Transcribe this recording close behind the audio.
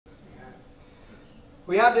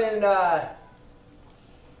We have been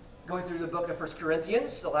going through the book of 1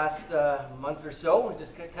 Corinthians the last month or so.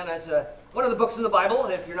 Just kind of as one of the books in the Bible,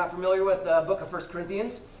 if you're not familiar with the book of 1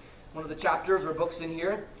 Corinthians, one of the chapters or books in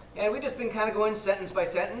here. And we've just been kind of going sentence by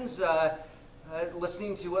sentence,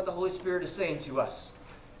 listening to what the Holy Spirit is saying to us.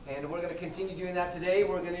 And we're going to continue doing that today.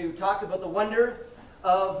 We're going to talk about the wonder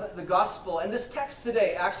of the gospel. And this text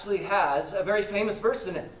today actually has a very famous verse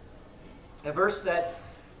in it. A verse that,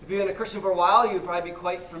 if you've been a Christian for a while, you'd probably be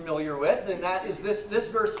quite familiar with, and that is this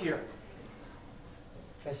verse here.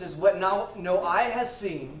 It says, "What no eye has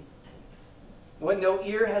seen, what no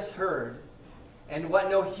ear has heard, and what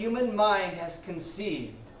no human mind has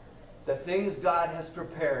conceived, the things God has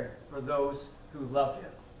prepared for those who love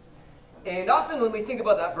Him." And often when we think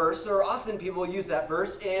about that verse, or often people use that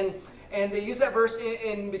verse, and they use that verse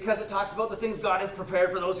because it talks about the things God has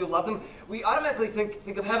prepared for those who love Him, we automatically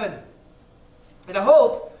think of heaven. And I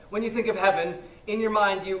hope when you think of heaven, in your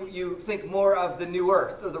mind you think more of the new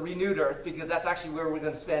earth, or the renewed earth, because that's actually where we're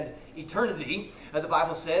going to spend eternity. The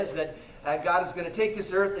Bible says that God is going to take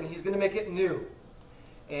this earth and He's going to make it new.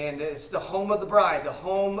 And it's the home of the bride, the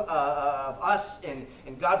home of us, and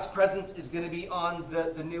God's presence is going to be on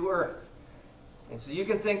the new earth. And so you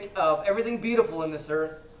can think of everything beautiful in this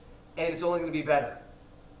earth, and it's only going to be better.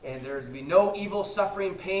 And there's going to be no evil,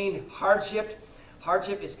 suffering, pain, hardship.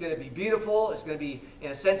 Hardship is going to be beautiful. It's going to be,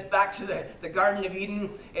 in a sense, back to the Garden of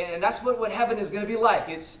Eden. And that's what heaven is going to be like.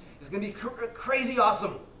 It's going to be crazy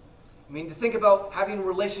awesome. I mean, to think about having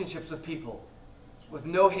relationships with people with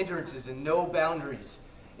no hindrances and no boundaries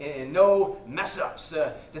and no mess-ups.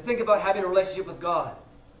 To think about having a relationship with God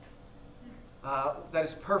that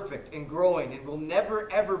is perfect and growing, and we'll never,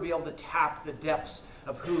 ever be able to tap the depths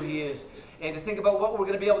of who He is. And to think about what we're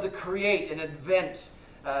going to be able to create and invent,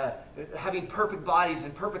 having perfect bodies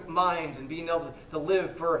and perfect minds and being able to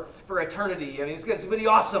live for eternity. I mean, it's going to be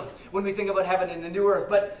awesome when we think about heaven and the new earth.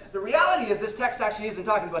 But the reality is this text actually isn't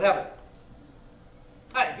talking about heaven.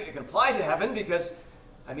 It can apply to heaven because,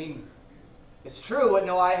 I mean, it's true, what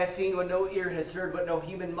no eye has seen, what no ear has heard, what no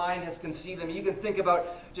human mind has conceived. I mean, you can think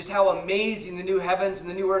about just how amazing the new heavens and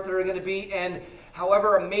the new earth are going to be, and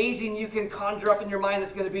however amazing you can conjure up in your mind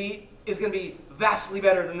that's going to be, is going to be vastly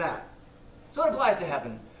better than that. So it applies to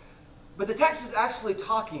heaven. But the text is actually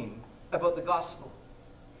talking about the gospel.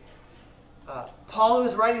 Paul, who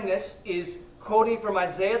is writing this, is quoting from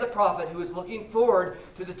Isaiah the prophet, who is looking forward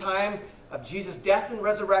to the time of Jesus' death and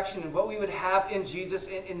resurrection and what we would have in Jesus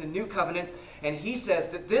in the new covenant. And he says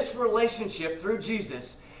that this relationship through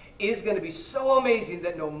Jesus is going to be so amazing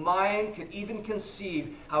that no mind could even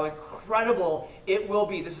conceive how incredible it will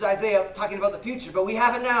be. This is Isaiah talking about the future, but we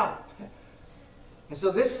have it now. And so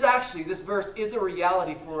this verse is a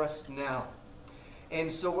reality for us now. And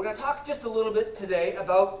so we're going to talk just a little bit today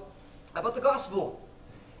about the gospel.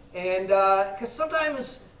 And because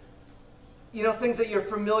sometimes, you know, things that you're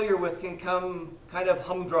familiar with can come kind of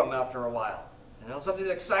humdrum after a while. You know, something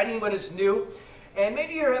that's exciting when it's new. And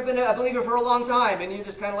maybe you've been a believer for a long time and you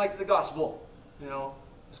just kind of like the gospel. You know,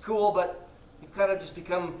 it's cool, but you've kind of just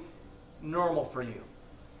become normal for you.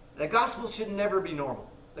 The gospel should never be normal.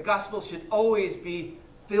 The gospel should always be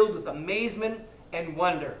filled with amazement and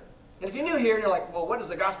wonder. And if you're new here and you're like, well, what does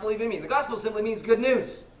the gospel even mean? The gospel simply means good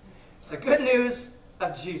news. It's the good news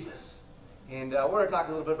of Jesus. And we're going to talk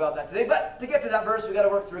a little bit about that today. But to get to that verse, we've got to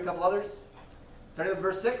work through a couple others. Starting with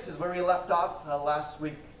verse 6 is where we left off last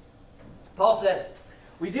week. Paul says,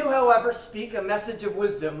 "We do, however, speak a message of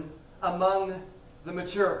wisdom among the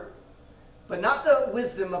mature, but not the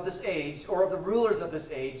wisdom of this age or of the rulers of this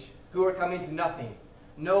age who are coming to nothing.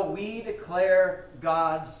 No, we declare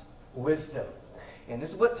God's wisdom." And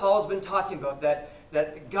this is what Paul's been talking about,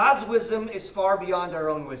 that God's wisdom is far beyond our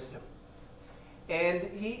own wisdom. And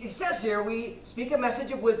he says here, we speak a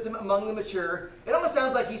message of wisdom among the mature. It almost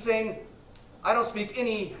sounds like he's saying, I don't speak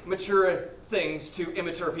any mature things to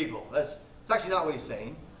immature people. That's actually not what he's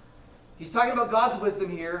saying. He's talking about God's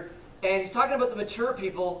wisdom here, and he's talking about the mature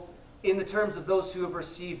people in the terms of those who have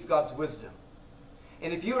received God's wisdom.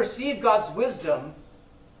 And if you receive God's wisdom,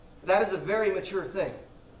 that is a very mature thing.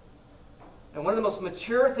 And one of the most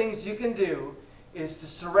mature things you can do is to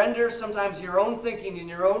surrender sometimes your own thinking in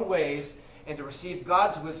your own ways and to receive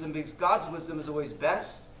God's wisdom, because God's wisdom is always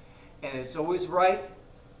best and it's always right.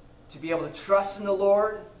 To be able to trust in the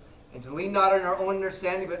Lord and to lean not on our own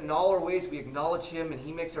understanding, but in all our ways we acknowledge Him and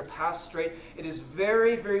He makes our path straight. It is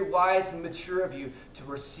very, very wise and mature of you to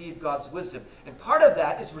receive God's wisdom. And part of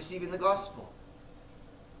that is receiving the gospel.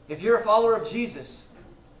 If you're a follower of Jesus,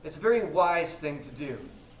 it's a very wise thing to do.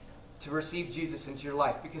 to receive Jesus into your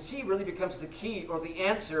life, because he really becomes the key or the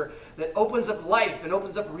answer that opens up life and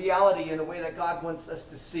opens up reality in a way that God wants us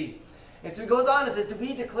to see. And so he goes on and says, to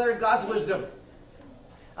be declared God's wisdom,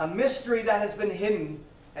 a mystery that has been hidden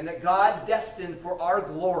and that God destined for our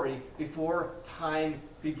glory before time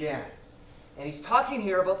began. And he's talking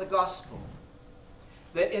here about the gospel.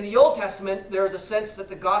 That in the Old Testament, there is a sense that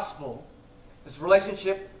the gospel, this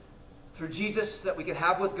relationship through Jesus that we can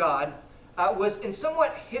have with God, was in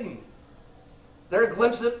somewhat hidden. There are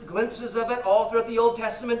glimpses of it all throughout the Old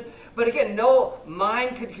Testament, but again, no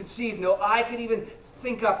mind could conceive, no eye could even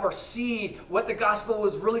think up or see what the gospel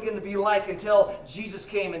was really going to be like until Jesus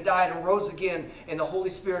came and died and rose again, and the Holy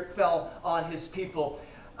Spirit fell on his people.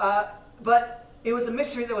 But it was a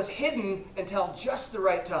mystery that was hidden until just the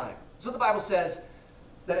right time. So the Bible says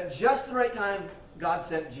that at just the right time, God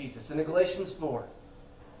sent Jesus. In Galatians 4,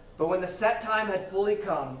 but when the set time had fully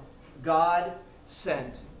come, God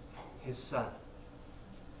sent his Son.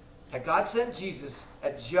 And God sent Jesus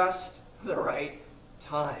at just the right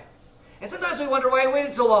time. And sometimes we wonder why he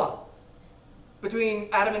waited so long between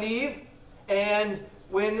Adam and Eve and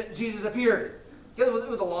when Jesus appeared. Because it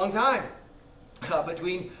was a long time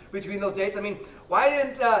between those dates. I mean, why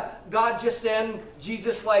didn't God just send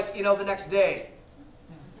Jesus the next day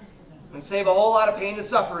and save a whole lot of pain and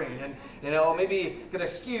suffering, and maybe could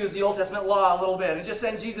excuse the Old Testament law a little bit and just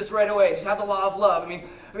send Jesus right away, just have the law of love? I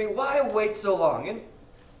mean, why wait so long? And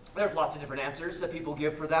there's lots of different answers that people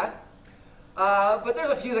give for that. But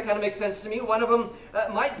there's a few that kind of make sense to me. One of them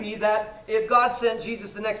might be that if God sent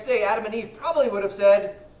Jesus the next day, Adam and Eve probably would have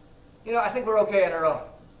said, I think we're okay on our own.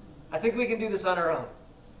 I think we can do this on our own.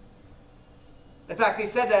 In fact, they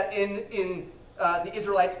said that in the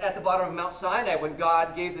Israelites at the bottom of Mount Sinai when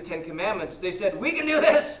God gave the Ten Commandments. They said, we can do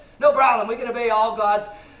this, no problem. We can obey all God's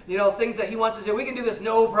things that he wants us to do. We can do this,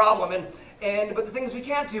 no problem. But the thing is, we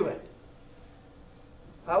can't do it.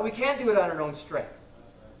 We can't do it on our own strength.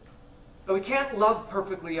 But we can't love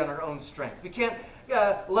perfectly on our own strength. We can't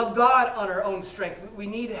love God on our own strength. We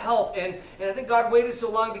need help. And I think God waited so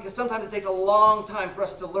long because sometimes it takes a long time for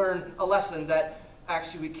us to learn a lesson that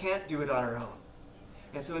actually we can't do it on our own.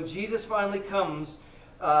 And so when Jesus finally comes,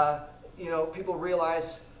 people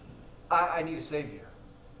realize, I need a Savior.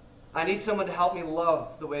 I need someone to help me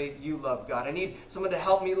love the way you love, God. I need someone to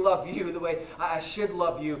help me love you the way I should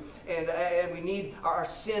love you. And we need our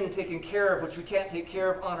sin taken care of, which we can't take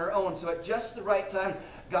care of on our own. So at just the right time,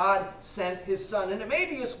 God sent his Son. And it may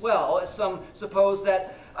be as well, as some suppose,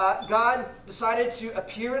 that God decided to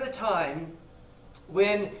appear at a time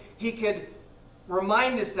when he could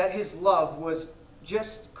remind us that his love was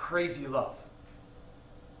just crazy love.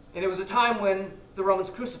 And it was a time when the Romans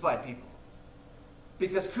crucified people.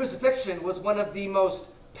 Because crucifixion was one of the most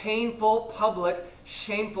painful, public,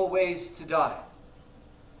 shameful ways to die.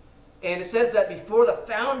 And it says that before the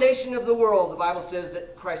foundation of the world, the Bible says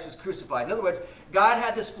that Christ was crucified. In other words, God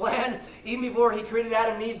had this plan. Even before he created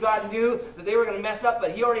Adam and Eve, God knew that they were going to mess up,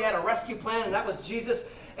 but he already had a rescue plan, and that was Jesus.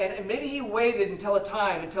 And maybe he waited until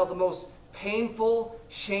the most painful,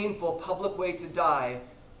 shameful, public way to die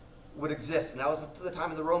would exist. And that was the time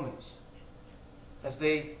of the Romans, as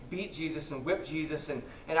they beat Jesus and whipped Jesus and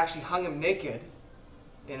actually hung him naked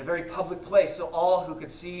in a very public place so all who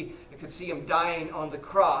could see him dying on the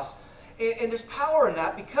cross. And there's power in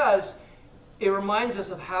that because it reminds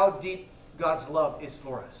us of how deep God's love is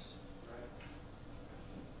for us.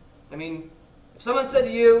 I mean, if someone said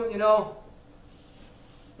to you,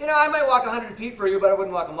 I might walk 100 feet for you, but I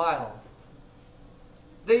wouldn't walk a mile.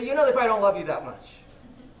 They probably don't love you that much.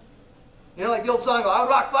 Like the old song, I would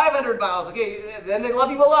walk 500 miles. Okay, then they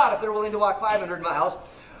love you a lot if they're willing to walk 500 miles.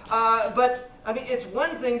 But, it's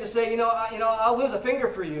one thing to say, I'll lose a finger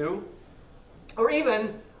for you, or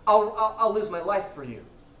even, I'll lose my life for you.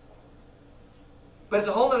 But it's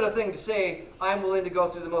a whole other thing to say, I'm willing to go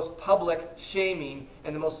through the most public shaming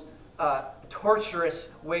and the most torturous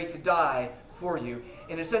way to die for you.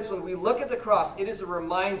 In a sense, when we look at the cross, it is a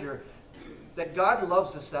reminder that God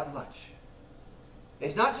loves us that much.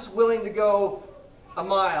 He's not just willing to go a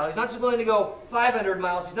mile. He's not just willing to go 500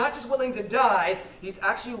 miles. He's not just willing to die. He's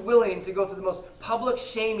actually willing to go through the most public,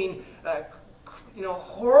 shaming,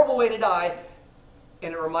 horrible way to die.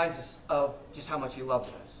 And it reminds us of just how much he loves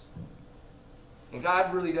us. And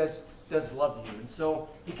God really does love you. And so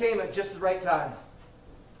he came at just the right time.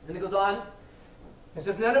 And it goes on. It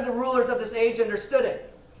says, none of the rulers of this age understood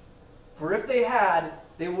it. For if they had,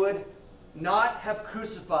 they would not have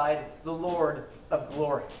crucified the Lord of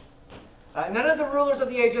glory. None of the rulers of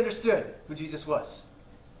the age understood who Jesus was.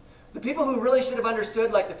 The people who really should have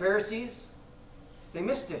understood, like the Pharisees, they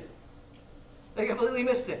missed it. They completely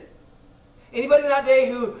missed it. Anybody in that day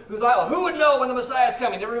who thought, well, who would know when the Messiah is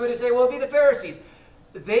coming? Everybody say, well, it'd be the Pharisees.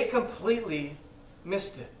 They completely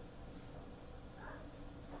missed it.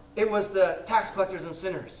 It was the tax collectors and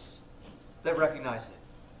sinners that recognized it.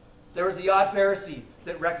 There was the odd Pharisee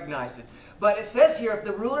that recognized it. But it says here, if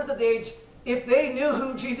the rulers of the age, if they knew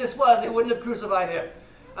who Jesus was, they wouldn't have crucified him.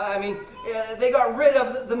 I mean, they got rid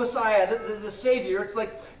of the Messiah, the Savior. It's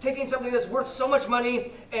like taking something that's worth so much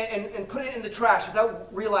money and putting it in the trash without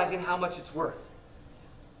realizing how much it's worth.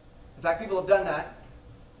 In fact, people have done that.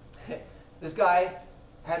 This guy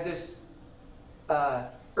had this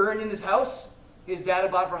urn in his house. His dad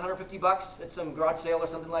had bought it for $150 at some garage sale or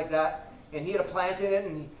something like that. And he had a plant in it,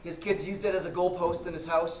 and his kids used it as a goalpost in his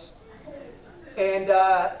house. And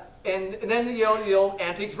then the old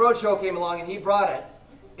Antiques Roadshow came along, and he brought it.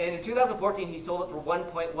 And in 2014, he sold it for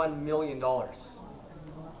 $1.1 million.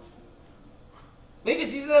 He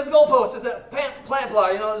just used it as a goalpost, as a plant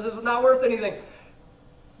block. This is not worth anything.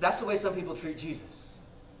 That's the way some people treat Jesus.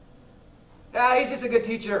 He's just a good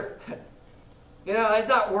teacher. He's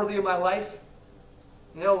not worthy of my life.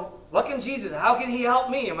 What can Jesus, how can he help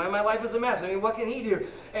me? My life is a mess. What can he do?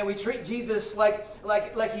 And we treat Jesus like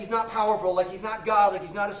he's not powerful, like he's not God, like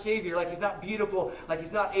he's not a Savior, like he's not beautiful, like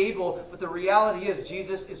he's not able. But the reality is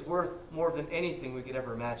Jesus is worth more than anything we could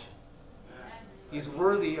ever imagine. He's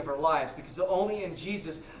worthy of our lives because only in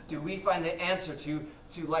Jesus do we find the answer to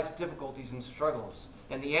life's difficulties and struggles.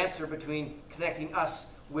 And the answer between connecting us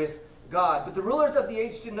with God. But the rulers of the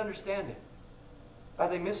age didn't understand it.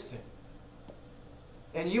 They missed it.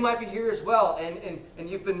 And you might be here as well, and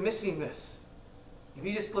you've been missing this. If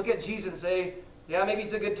you just look at Jesus and say, yeah, maybe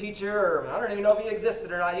he's a good teacher, or I don't even know if he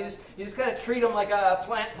existed or not. You just kind of treat him like a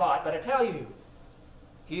plant pot. But I tell you,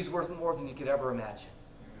 he's worth more than you could ever imagine.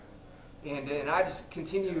 And I just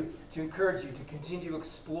continue to encourage you to continue to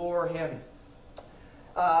explore him.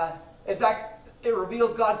 In fact, it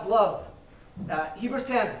reveals God's love. Hebrews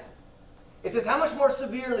 10. It says, how much more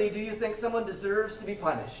severely do you think someone deserves to be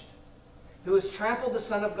punished? Who has trampled the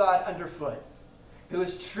Son of God underfoot, who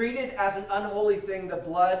has treated as an unholy thing the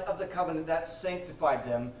blood of the covenant that sanctified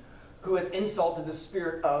them, who has insulted the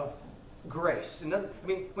Spirit of grace.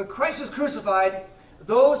 When Christ was crucified,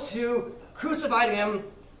 those who crucified him,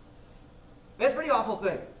 that's a pretty awful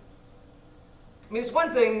thing. It's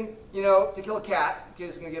one thing, to kill a cat,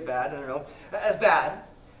 because it's going to get bad, I don't know, that's bad.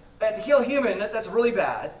 To kill a human, that's really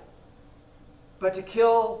bad. But to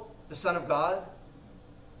kill the Son of God,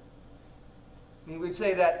 we'd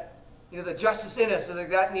say that, the justice in us,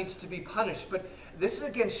 that needs to be punished. But this,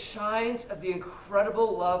 again, shines of the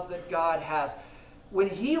incredible love that God has. When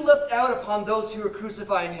he looked out upon those who were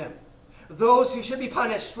crucifying him, those who should be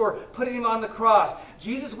punished for putting him on the cross,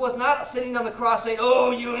 Jesus was not sitting on the cross saying,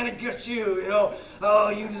 oh, you're going to get you, oh,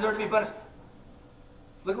 you deserve to be punished.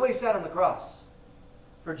 Look at what he said on the cross.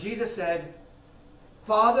 For Jesus said,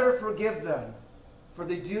 Father, forgive them, for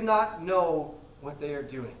they do not know what they are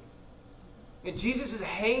doing. And Jesus is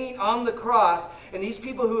hanging on the cross, and these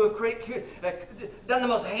people who have done the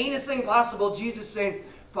most heinous thing possible, Jesus is saying,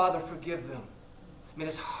 Father, forgive them.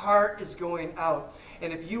 His heart is going out.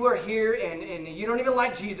 And if you are here and you don't even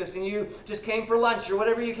like Jesus, and you just came for lunch or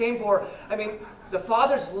whatever you came for, the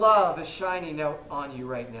Father's love is shining out on you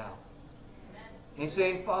right now. And he's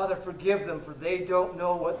saying, Father, forgive them, for they don't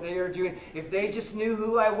know what they are doing. If they just knew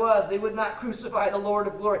who I was, they would not crucify the Lord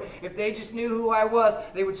of glory. If they just knew who I was,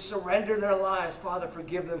 they would surrender their lives. Father,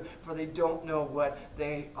 forgive them, for they don't know what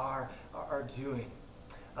they are doing.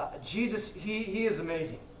 Jesus, he is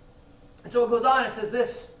amazing. And so it goes on, it says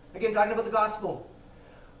this, again, talking about the gospel.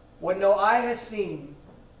 What no eye has seen,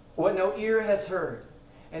 what no ear has heard,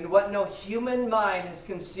 and what no human mind has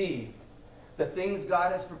conceived, the things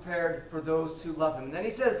God has prepared for those who love him. And then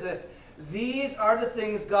he says this, these are the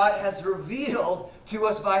things God has revealed to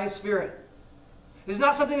us by his Spirit. This is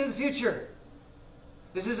not something in the future.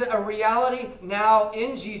 This is a reality now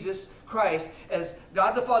in Jesus Christ, as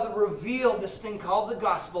God the Father revealed this thing called the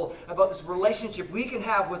gospel, about this relationship we can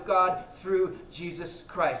have with God through Jesus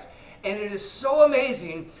Christ. And it is so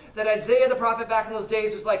amazing that Isaiah the prophet back in those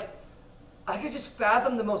days was like, I could just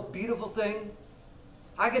fathom the most beautiful thing.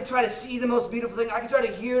 I could try to see the most beautiful thing. I could try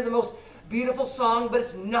to hear the most beautiful song, but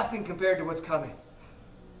it's nothing compared to what's coming.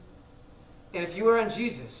 And if you are in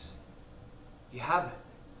Jesus, you have it.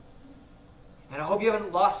 And I hope you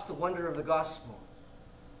haven't lost the wonder of the gospel.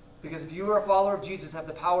 Because if you are a follower of Jesus and have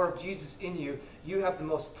the power of Jesus in you, you have the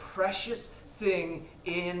most precious thing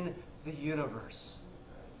in the universe.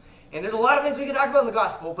 And there's a lot of things we can talk about in the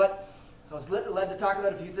gospel, but I was led to talk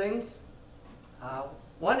about a few things.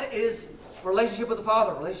 One is relationship with the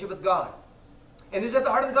Father, relationship with God. And this is at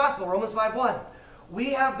the heart of the gospel, Romans 5:1.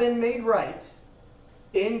 we have been made right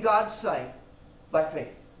in God's sight by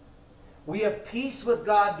faith. We have peace with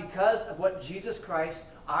God because of what Jesus Christ,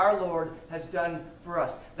 our Lord, has done for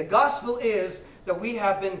us. The gospel is that we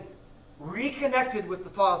have been reconnected with the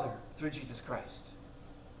Father through Jesus Christ.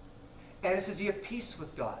 And it says you have peace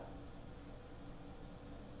with God.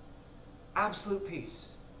 Absolute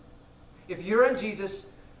peace. If you're in Jesus,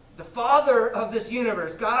 the Father of this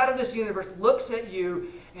universe, God of this universe, looks at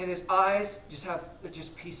you and his eyes they're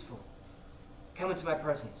just peaceful. Come into my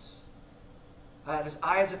presence. There's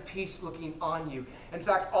eyes of peace looking on you. In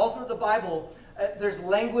fact, all through the Bible, there's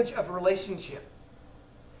language of relationship.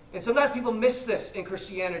 And sometimes people miss this in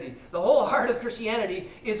Christianity. The whole heart of Christianity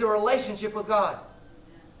is a relationship with God.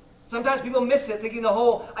 Sometimes people miss it, thinking the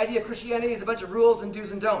whole idea of Christianity is a bunch of rules and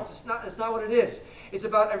do's and don'ts. It's not what it is. It's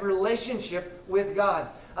about a relationship with God.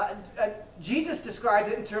 Jesus described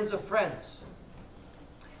it in terms of friends.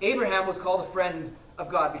 Abraham was called a friend of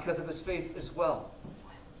God because of his faith as well.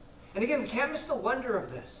 And again, we can't miss the wonder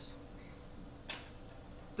of this.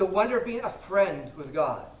 The wonder of being a friend with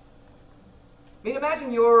God. I mean,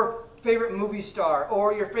 imagine your favorite movie star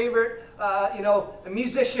or your favorite,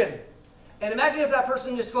 musician. And imagine if that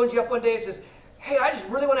person just phones you up one day and says, hey, I just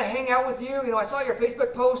really want to hang out with you. I saw your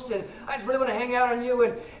Facebook post and I just really want to hang out on you.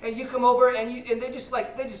 And you come over and they just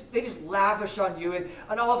lavish on you.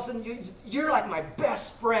 And all of a sudden you're like my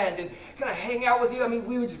best friend. And can I hang out with you? I mean,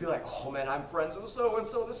 we would just be like, oh man, I'm friends with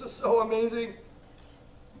so-and-so. This is so amazing.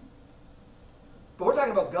 But we're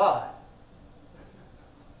talking about God.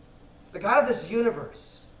 The God of this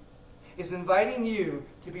universe is inviting you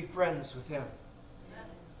to be friends with him.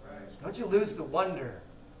 Don't you lose the wonder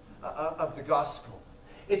of the gospel.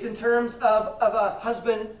 It's in terms of a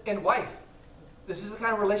husband and wife. This is the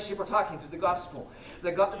kind of relationship we're talking through the gospel.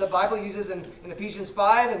 The Bible uses in Ephesians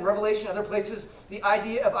 5 and Revelation and other places the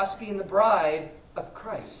idea of us being the bride of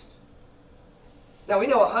Christ. Now we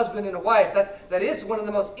know a husband and a wife, that is one of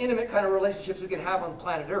the most intimate kind of relationships we can have on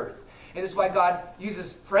planet Earth. And this is why God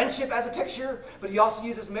uses friendship as a picture, but he also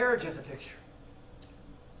uses marriage as a picture.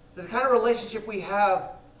 The kind of relationship we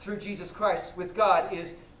have through Jesus Christ with God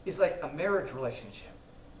is like a marriage relationship.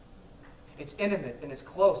 It's intimate and it's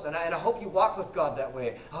close. And I hope you walk with God that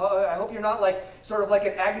way. I hope you're not sort of like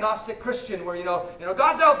an agnostic Christian where,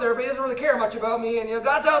 God's out there, but he doesn't really care much about me. And,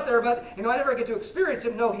 God's out there, but, I never get to experience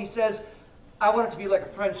him. No, he says, I want it to be like a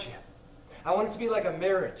friendship. I want it to be like a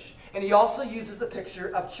marriage. And he also uses the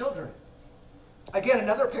picture of children. Again,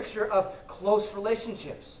 another picture of close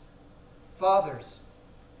relationships. Fathers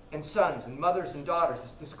and sons and mothers and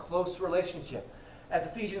daughters. This close relationship. As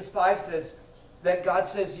Ephesians 5 says, that God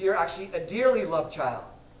says you're actually a dearly loved child.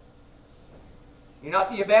 You're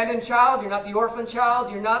not the abandoned child. You're not the orphan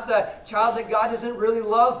child. You're not the child that God doesn't really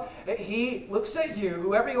love. He looks at you,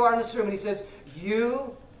 whoever you are in this room, and he says,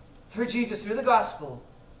 you, through Jesus, through the gospel,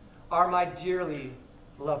 are my dearly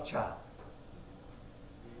loved child.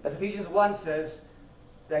 As Ephesians 1 says,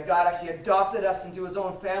 that God actually adopted us into his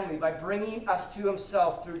own family by bringing us to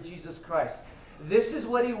himself through Jesus Christ. This is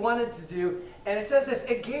what he wanted to do. And it says this,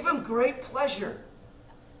 it gave him great pleasure.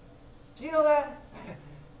 Do you know that?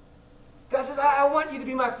 God says, I want you to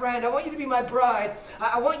be my friend. I want you to be my bride.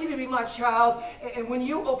 I want you to be my child. And when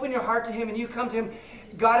you open your heart to him and you come to him,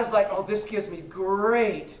 God is like, oh, this gives me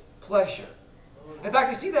great pleasure. In fact,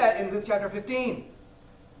 we see that in Luke chapter 15.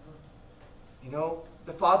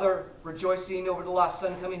 The father rejoicing over the lost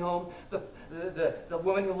son coming home. The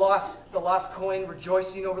woman who lost the lost coin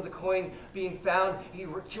rejoicing over the coin being found. He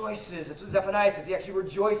rejoices. That's what Zephaniah says. He actually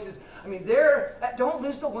rejoices. I mean, don't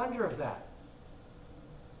lose the wonder of that.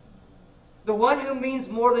 The one who means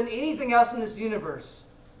more than anything else in this universe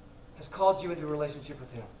has called you into a relationship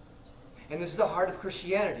with him. And this is the heart of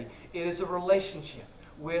Christianity. It is a relationship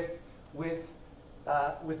with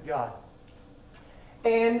God.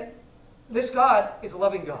 And this God is a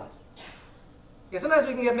loving God. Sometimes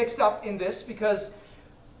we can get mixed up in this because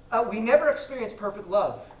we never experience perfect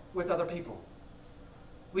love with other people.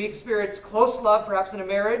 We experience close love perhaps in a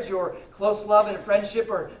marriage, or close love in a friendship,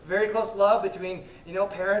 or very close love between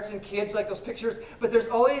parents and kids, like those pictures. But there's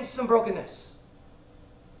always some brokenness.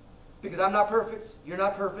 Because I'm not perfect, you're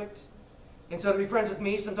not perfect. And so to be friends with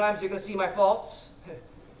me, sometimes you're going to see my faults.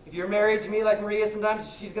 If you're married to me like Maria,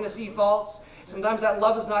 sometimes she's going to see faults. Sometimes that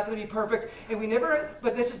love is not going to be perfect.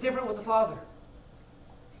 But this is different with the Father.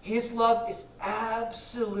 His love is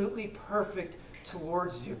absolutely perfect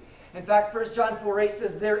towards you. In fact, 1 John 4:8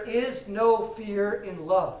 says, there is no fear in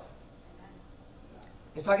love.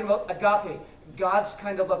 He's talking about agape, God's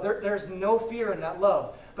kind of love. There's no fear in that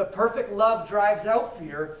love. But perfect love drives out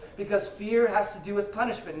fear, because fear has to do with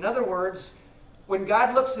punishment. In other words, when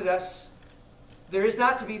God looks at us, there is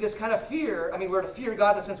not to be this kind of fear. I mean, we're to fear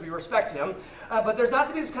God in the sense we respect him, but there's not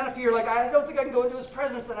to be this kind of fear like, I don't think I can go into his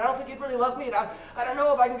presence, and I don't think he'd really love me, and I don't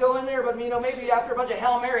know if I can go in there, but maybe after a bunch of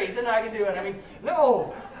Hail Marys, then I can do it. I mean,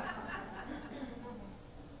 no.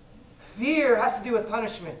 Fear has to do with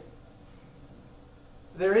punishment.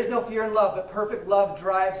 There is no fear in love, but perfect love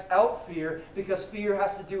drives out fear because fear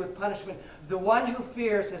has to do with punishment. The one who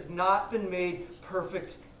fears has not been made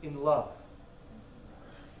perfect in love.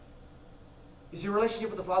 Is your relationship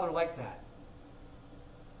with the Father like that?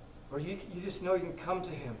 Or you just know you can come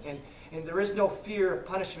to him and there is no fear of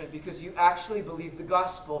punishment because you actually believe the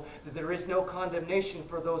gospel, that there is no condemnation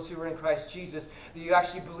for those who are in Christ Jesus, that you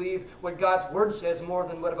actually believe what God's word says more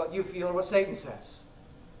than what about you feel or what Satan says.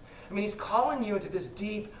 I mean, he's calling you into this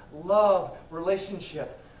deep love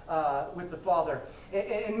relationship with the Father.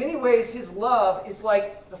 In many ways, his love is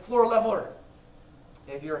like a floor leveler.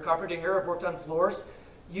 If you're a carpenter here or worked on floors,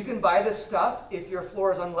 you can buy this stuff if your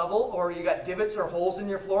floor is unlevel or you got divots or holes in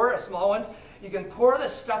your floor, small ones. You can pour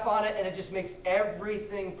this stuff on it and it just makes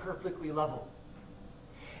everything perfectly level.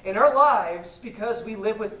 In our lives, because we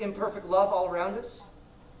live with imperfect love all around us,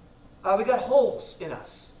 we got holes in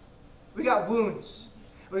us. We got wounds.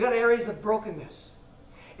 We got areas of brokenness.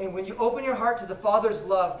 And when you open your heart to the Father's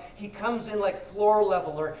love, he comes in like floor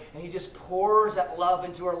leveler and he just pours that love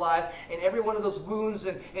into our lives. And every one of those wounds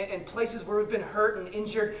and places where we've been hurt and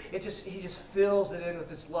injured, he just fills it in with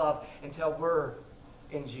his love until we're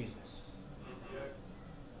in Jesus.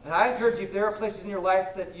 And I encourage you, if there are places in your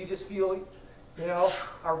life that you just feel,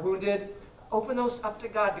 are wounded, open those up to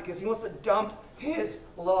God because he wants to dump his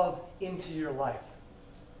love into your life.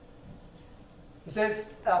 He says,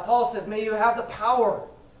 Paul says, may you have the power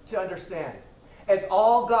to understand, as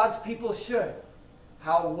all God's people should,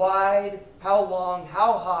 how wide, how long,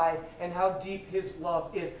 how high, and how deep his love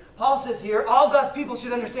is. Paul says here, all God's people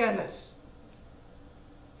should understand this.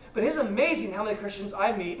 But it's amazing how many Christians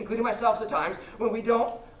I meet, including myself at times, when we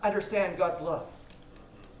don't understand God's love.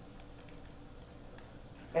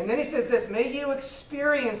 And then he says this, may you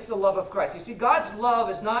experience the love of Christ. You see, God's love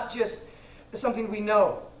is not just something we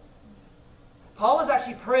know. Paul is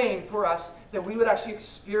actually praying for us that we would actually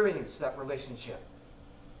experience that relationship.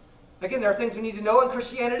 Again, there are things we need to know in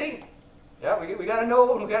Christianity. Yeah, we got to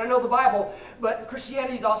know the Bible. But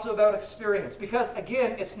Christianity is also about experience. Because,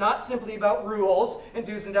 again, it's not simply about rules and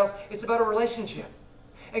do's and don'ts. It's about a relationship.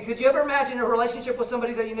 And could you ever imagine a relationship with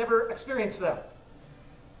somebody that you never experienced them?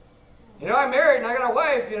 I'm married and I got a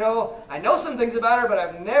wife, I know some things about her, but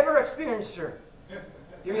I've never experienced her.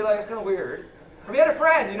 You'd be like, it's kind of weird. Or if you had a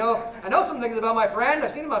friend, I know some things about my friend.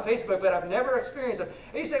 I've seen him on Facebook, but I've never experienced them.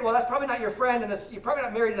 And you say, well, that's probably not your friend, and you're probably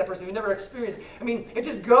not married to that person if you've never experienced it. I mean, it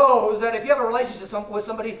just goes that if you have a relationship with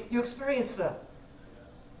somebody, you experience them.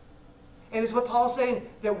 And it's what Paul's saying,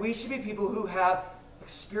 that we should be people who have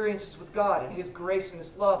experiences with God and his grace and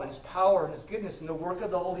his love and his power and his goodness and the work of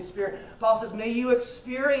the Holy Spirit. Paul says, may you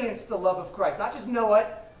experience the love of Christ. Not just know it.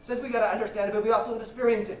 It says we got to understand it, but we also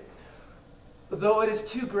experience it. Though it is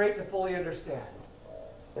too great to fully understand.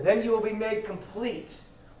 And then you will be made complete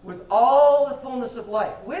with all the fullness of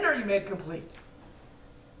life. When are you made complete?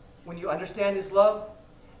 When you understand his love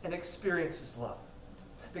and experience his love.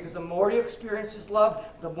 Because the more you experience his love,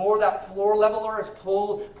 the more that floor leveler is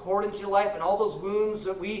poured into your life, and all those wounds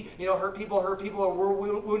that we, hurt people, or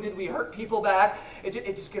we're wounded, we hurt people back,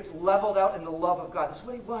 it just gets leveled out in the love of God. That's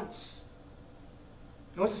what he wants.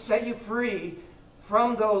 He wants to set you free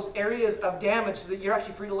from those areas of damage so that you're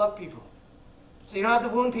actually free to love people. So you don't have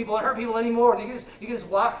to wound people and hurt people anymore. You can just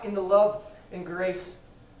walk in the love and grace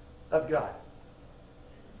of God.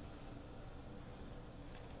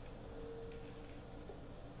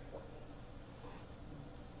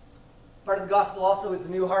 Part of the gospel also is the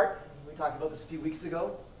new heart. We talked about this a few weeks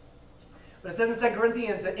ago. But it says in 2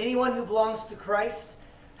 Corinthians that anyone who belongs to Christ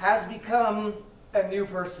has become a new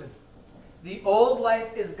person. The old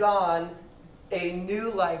life is gone. A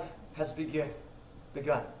new life has begun.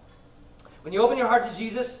 When you open your heart to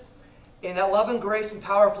Jesus and that love and grace and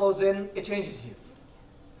power flows in, it changes you.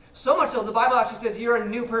 So much so, the Bible actually says you're a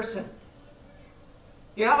new person.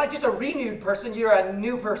 You're not like just a renewed person, you're a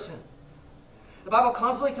new person. The Bible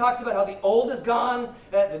constantly talks about how the old is gone,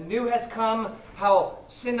 that the new has come, how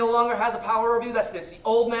sin no longer has a power over you. That's the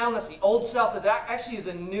old man, that's the old self. That actually is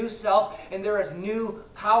a new self, and there is new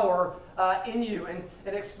power in you. And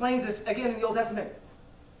it explains this again in the Old Testament,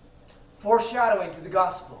 foreshadowing to the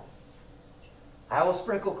gospel. I will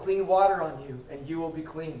sprinkle clean water on you, and you will be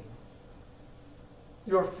clean.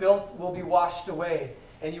 Your filth will be washed away,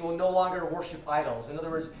 and you will no longer worship idols. In other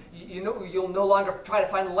words, you'll no longer try to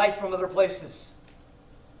find life from other places.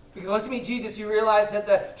 Because once you meet Jesus, you realize that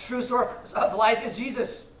the true source of life is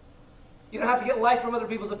Jesus. You don't have to get life from other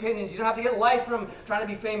people's opinions. You don't have to get life from trying to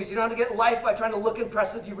be famous. You don't have to get life by trying to look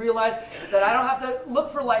impressive. You realize that I don't have to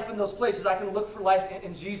look for life in those places. I can look for life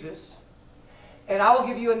in Jesus. And I will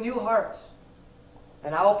give you a new heart.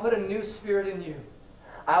 And I will put a new spirit in you.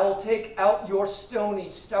 I will take out your stony,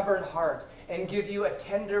 stubborn heart and give you a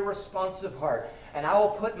tender, responsive heart. And I will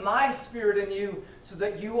put my spirit in you so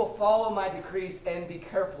that you will follow my decrees and be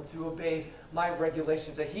careful to obey my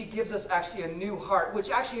regulations. That he gives us actually a new heart, which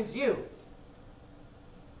actually is you.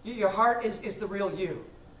 Your heart is the real you.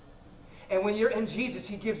 And when you're in Jesus,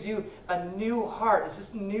 he gives you a new heart. It's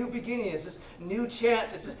this new beginning. It's this new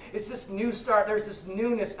chance. It's this new start. There's this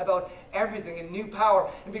newness about everything and new power.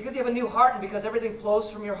 And because you have a new heart and because everything flows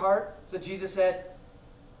from your heart, so Jesus said,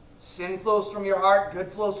 sin flows from your heart,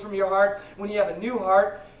 good flows from your heart. When you have a new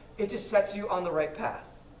heart, it just sets you on the right path.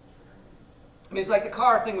 I mean, it's like the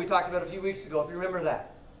car thing we talked about a few weeks ago, if you remember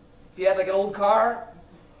that. If you had like an old car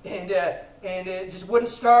and it just wouldn't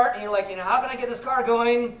start, and you're like, how can I get this car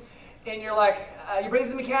going? And you're like, you bring it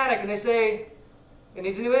to the mechanic, and they say, it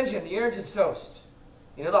needs a new engine. The engine's toast.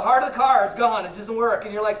 The heart of the car is gone. It doesn't work.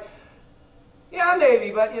 And you're like, yeah,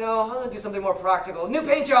 maybe, but, I'm going to do something more practical. New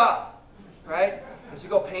paint job, right? And so you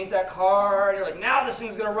go paint that car, and you're like, now this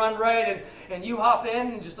thing's going to run right. And you hop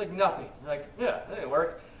in, and just like nothing. You're like, yeah, that didn't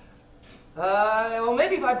work. Well,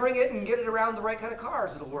 maybe if I bring it and get it around the right kind of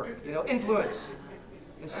cars, it'll work. Influence.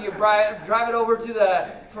 And so you drive it over to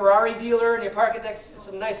the Ferrari dealer and you park it next to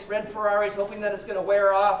some nice red Ferraris hoping that it's going to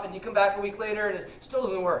wear off, and you come back a week later and it still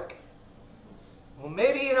doesn't work. Well,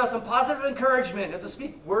 maybe, some positive encouragement to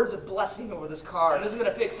speak words of blessing over this car, and this is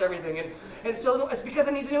going to fix everything. And it still doesn't, it's because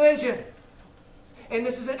it needs a new engine. And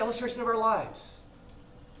this is an illustration of our lives.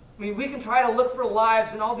 I mean, we can try to look for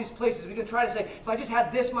lives in all these places. We can try to say, if I just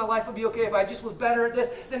had this, my life would be okay. If I just was better at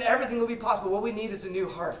this, then everything would be possible. What we need is a new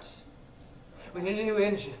heart. We need a new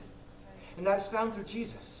engine. And that is found through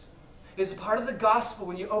Jesus. It is a part of the gospel.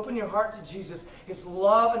 When you open your heart to Jesus, his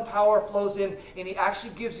love and power flows in, and he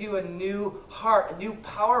actually gives you a new heart, a new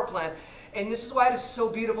power plant. And this is why it is so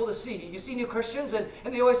beautiful to see. You see new Christians, and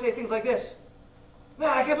they always say things like this.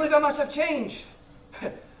 Man, I can't believe how much I've changed.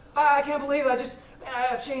 I can't believe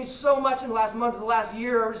I've changed so much in the last month, the last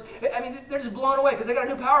year. They're just blown away because they got a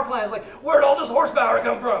new power plant. It's like, where'd all this horsepower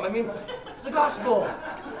come from? It's the gospel,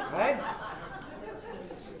 right?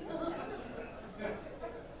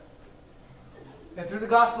 And through the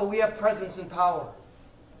gospel, we have presence and power.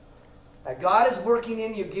 That God is working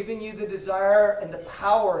in you, giving you the desire and the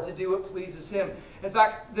power to do what pleases him. In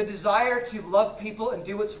fact, the desire to love people and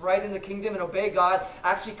do what's right in the kingdom and obey God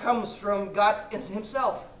actually comes from God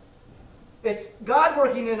himself. It's God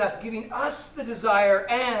working in us, giving us the desire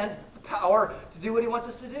and the power to do what he wants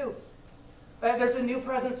us to do. There's a new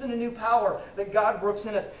presence and a new power that God works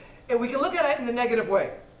in us. And we can look at it in the negative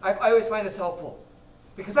way. I always find this helpful.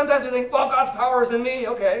 Because sometimes we think, well, God's power is in me.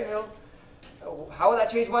 Okay, how would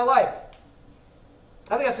that change my life?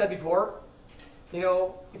 I think I've said before,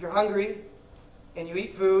 if you're hungry and you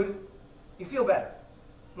eat food, you feel better.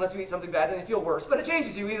 Unless you eat something bad, then you feel worse. But it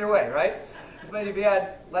changes you either way, right? Maybe if you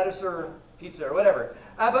had lettuce or pizza or whatever.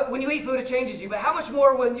 But when you eat food, it changes you. But how much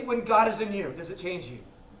more when God is in you does it change you?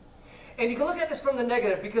 And you can look at this from the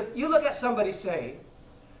negative, because you look at somebody, say,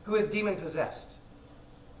 who is demon-possessed.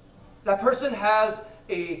 That person has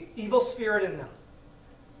an evil spirit in them.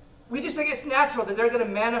 We just think it's natural that they're going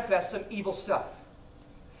to manifest some evil stuff.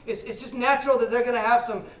 It's just natural that they're going to have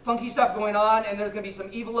some funky stuff going on, and there's going to be some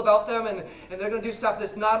evil about them, and they're going to do stuff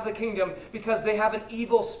that's not of the kingdom because they have an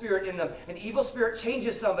evil spirit in them. An evil spirit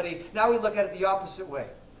changes somebody. Now we look at it the opposite way.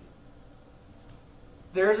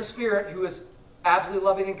 There is a spirit who is absolutely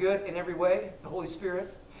loving and good in every way, the Holy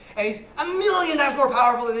Spirit, and he's 1,000,000 times more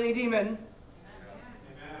powerful than any demon,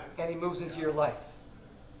 and he moves into your life.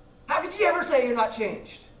 How could you ever say you're not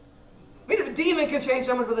changed? If a demon can change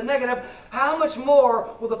someone for the negative, how much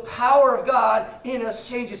more will the power of God in us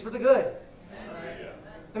change us for the good?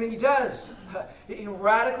 He does. He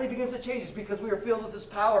radically begins to change us because we are filled with his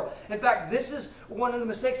power. In fact, this is one of the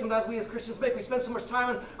mistakes sometimes we as Christians make. We spend so much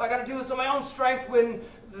time on, I got to do this on my own strength, when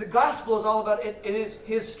the gospel is all about it is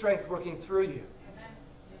his strength working through you.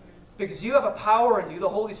 Because you have a power in you, the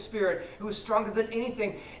Holy Spirit, who is stronger than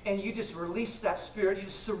anything, and you just release that spirit, you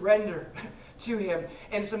just surrender to him,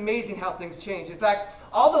 and it's amazing how things change. In fact,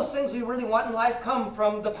 all those things we really want in life come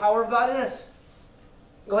from the power of God in us.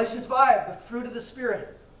 Galatians 5, the fruit of the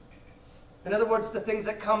Spirit. In other words, the things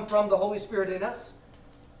that come from the Holy Spirit in us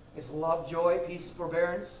is love, joy, peace,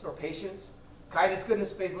 forbearance, or patience, Kindness,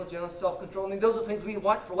 goodness, faithfulness, gentleness, self-control. I mean, those are things we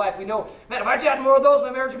want for life. We know, man, if I just had more of those, my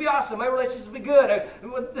marriage would be awesome. My relationships would be good.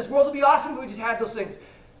 This world would be awesome if we just had those things.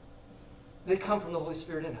 They come from the Holy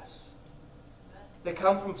Spirit in us. They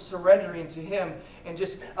come from surrendering to Him and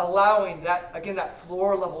just allowing that, again, that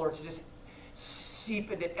floor leveler to just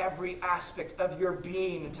seep into every aspect of your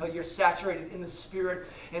being until you're saturated in the Spirit.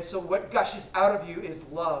 And so what gushes out of you is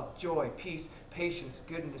love, joy, peace, patience,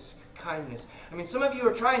 goodness, kindness. I mean, some of you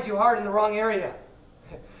are trying too hard in the wrong area.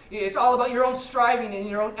 It's all about your own striving and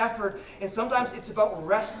your own effort. And sometimes it's about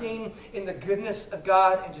resting in the goodness of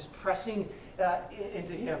God and just pressing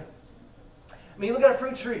into Him. I mean, you look at a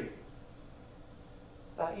fruit tree.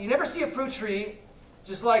 You never see a fruit tree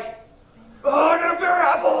just like, oh, I'm going to bear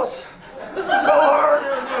apples. This is so hard.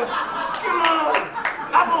 Come on.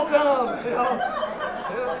 Apple come. You know?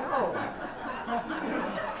 No.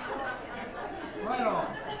 Right on.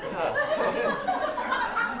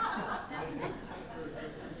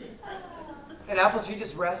 An apple tree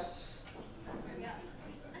just rests.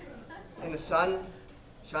 And the sun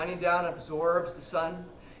shining down absorbs the sun.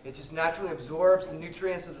 It just naturally absorbs the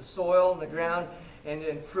nutrients of the soil and the ground,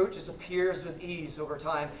 and fruit just appears with ease over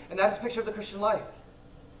time. And that's a picture of the Christian life.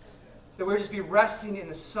 That we're just be resting in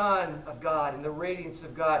the sun of God, in the radiance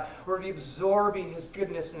of God. We're to be absorbing His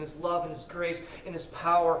goodness and His love and His grace and His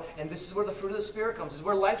power. And this is where the fruit of the Spirit comes. This is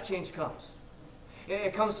where life change comes.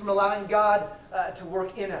 It comes from allowing God to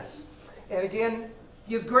work in us. And again,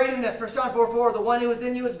 He is great in us. 1 John 4:4, the one who is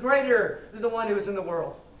in you is greater than the one who is in the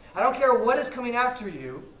world. I don't care what is coming after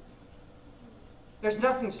you. There's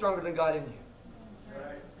nothing stronger than God in you.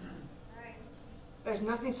 Right. There's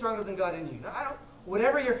nothing stronger than God in you. Now,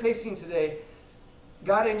 whatever you're facing today,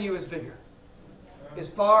 God in you is bigger, is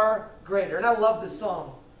far greater. And I love this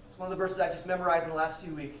song. It's one of the verses I just memorized in the last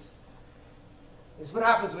few weeks. It's what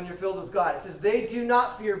happens when you're filled with God. It says, they do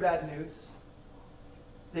not fear bad news.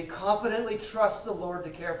 They confidently trust the Lord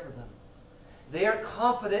to care for them. They are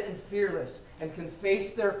confident and fearless and can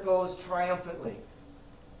face their foes triumphantly.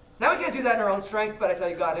 Now, we can't do that in our own strength, but I tell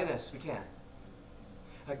you, God in us, we can.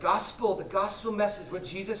 The gospel message, what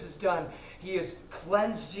Jesus has done, He has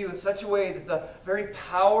cleansed you in such a way that the very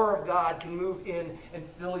power of God can move in and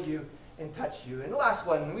fill you and touch you. And the last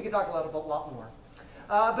one, and we can talk a lot more,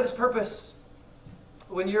 but it's purpose.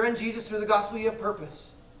 When you're in Jesus through the gospel, you have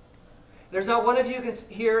purpose. There's not one of you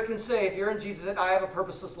here can say, if you're in Jesus, that I have a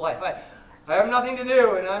purposeless life. I have nothing to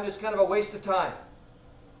do, and I'm just kind of a waste of time.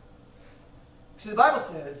 See, the Bible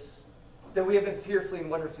says that we have been fearfully and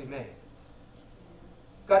wonderfully made.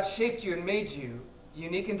 God shaped you and made you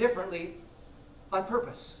unique and differently on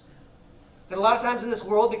purpose. And a lot of times in this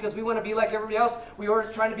world, because we want to be like everybody else, we are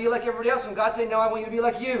trying to be like everybody else. When God's saying, no, I want you to be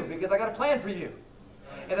like you, because I got a plan for you.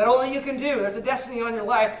 And that only you can do. There's a destiny on your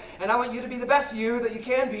life, and I want you to be the best you that you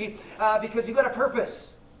can be, because you've got a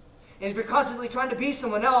purpose. And if you're constantly trying to be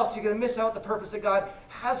someone else, you're going to miss out the purpose that God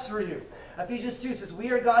has for you. Ephesians 2 says, we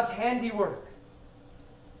are God's handiwork.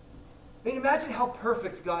 I mean, imagine how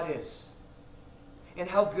perfect God is and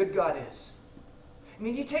how good God is. I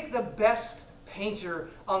mean, you take the best painter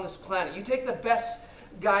on this planet. You take the best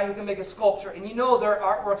guy who can make a sculpture, and you know their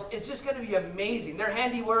artworks, it's just going to be amazing. Their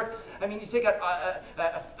handiwork, I mean, you take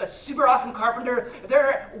a super awesome carpenter,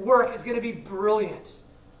 their work is going to be brilliant.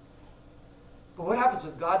 But what happens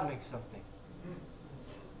when God makes something?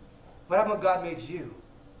 What happens when God made you?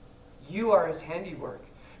 You are His handiwork.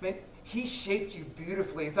 I mean, He shaped you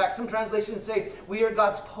beautifully. In fact, some translations say, we are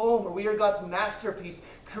God's poem, or we are God's masterpiece,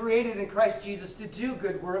 created in Christ Jesus to do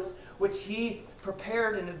good works, which He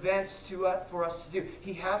prepared in advance for us to do.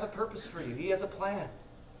 He has a purpose for you. He has a plan.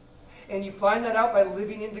 And you find that out by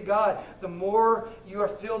living into God. The more you are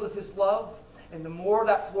filled with His love, and the more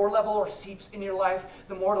that floor level or seeps in your life,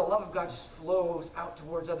 the more the love of God just flows out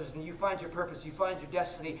towards others. And you find your purpose, you find your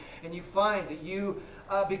destiny, and you find that you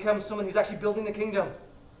become someone who's actually building the kingdom.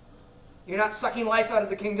 You're not sucking life out of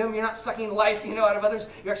the kingdom. You're not sucking life, out of others.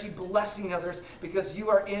 You're actually blessing others because you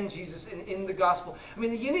are in Jesus and in the gospel. I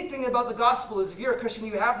mean, the unique thing about the gospel is if you're a Christian,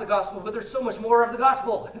 you have the gospel, but there's so much more of the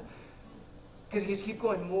gospel. Because you just keep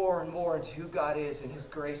going more and more into who God is and His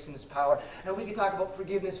grace and His power. And we could talk about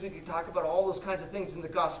forgiveness. We could talk about all those kinds of things in the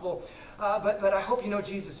gospel. But I hope you know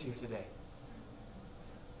Jesus here today.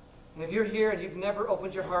 And if you're here and you've never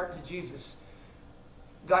opened your heart to Jesus,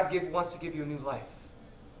 God wants to give you a new life.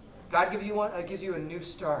 God gives you a new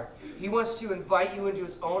start. He wants to invite you into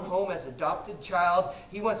His own home as adopted child.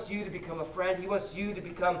 He wants you to become a friend. He wants you to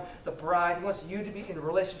become the bride. He wants you to be in a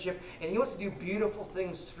relationship. And He wants to do beautiful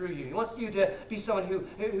things through you. He wants you to be someone who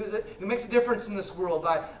makes a difference in this world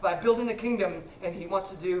by building a kingdom. And He wants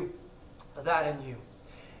to do that in you.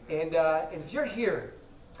 And if you're here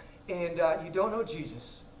and you don't know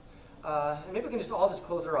Jesus, and maybe we can just all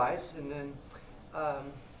close our eyes, and then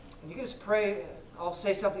and you can just pray. I'll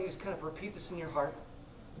say something, you just kind of repeat this in your heart.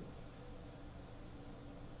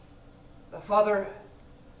 Father,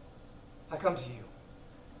 I come to you.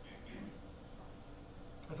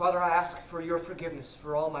 And Father, I ask for your forgiveness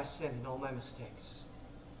for all my sin and all my mistakes.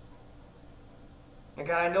 And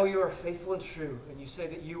God, I know you are faithful and true, and you say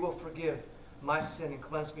that you will forgive my sin and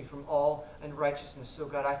cleanse me from all unrighteousness. So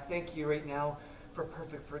God, I thank you right now for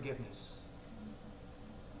perfect forgiveness.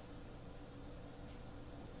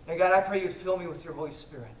 And God, I pray you'd fill me with your Holy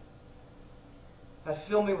Spirit. God,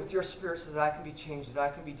 fill me with your Spirit so that I can be changed, that I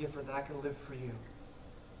can be different, that I can live for you.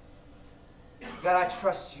 God, I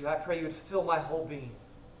trust you. I pray you would fill my whole being.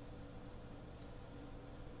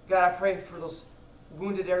 God, I pray for those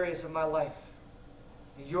wounded areas of my life,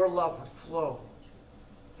 that your love would flow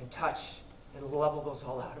and touch and level those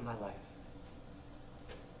all out in my life.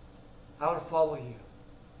 I want to follow you.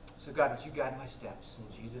 So God, would you guide my steps?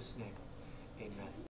 In Jesus' name, amen.